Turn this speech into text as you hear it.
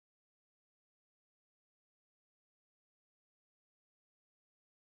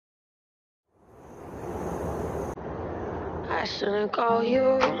I shouldn't call you.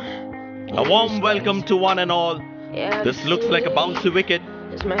 A warm welcome to one and all. This looks like a bouncy wicket.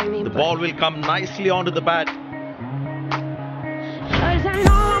 The ball will come nicely onto the bat.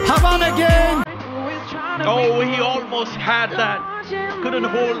 Have on again! Oh, he almost had that. Couldn't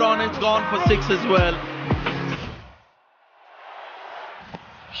hold on, it's gone for 6 as well.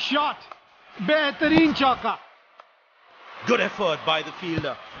 Shot! Behtareen chauka. Good effort by the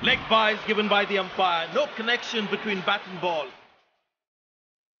fielder. Leg byes given by the umpire. No connection between bat and ball.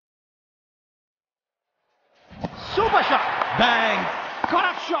 Super shot! Bang!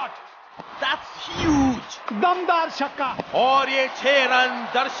 Correct shot! That's huge! Damdar chakka! और ये 6 run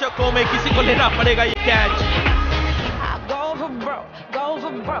दर्शकों में किसी को लेना पड़ेगा ये catch. Go for broke, go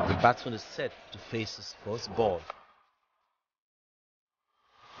for broke. The batsman is set to face his first ball.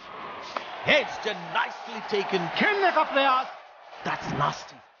 Edged and nicely taken. खेलने का प्रयास. That's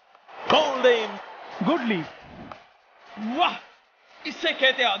nasty. Bowled in. Good lead. वाह! इसे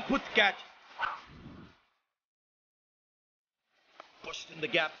कहते हैं अद्भुत catch. Pushed in the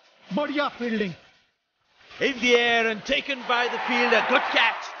gap. बढ़िया fielding. In the air and taken by the fielder. Good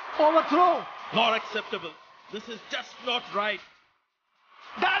catch. Overthrow. Not acceptable. This is just not right.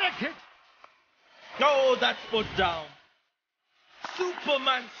 Direct hit. Oh, that's put down.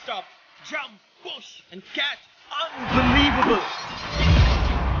 Superman stuff. Jump, push and catch. Unbelievable.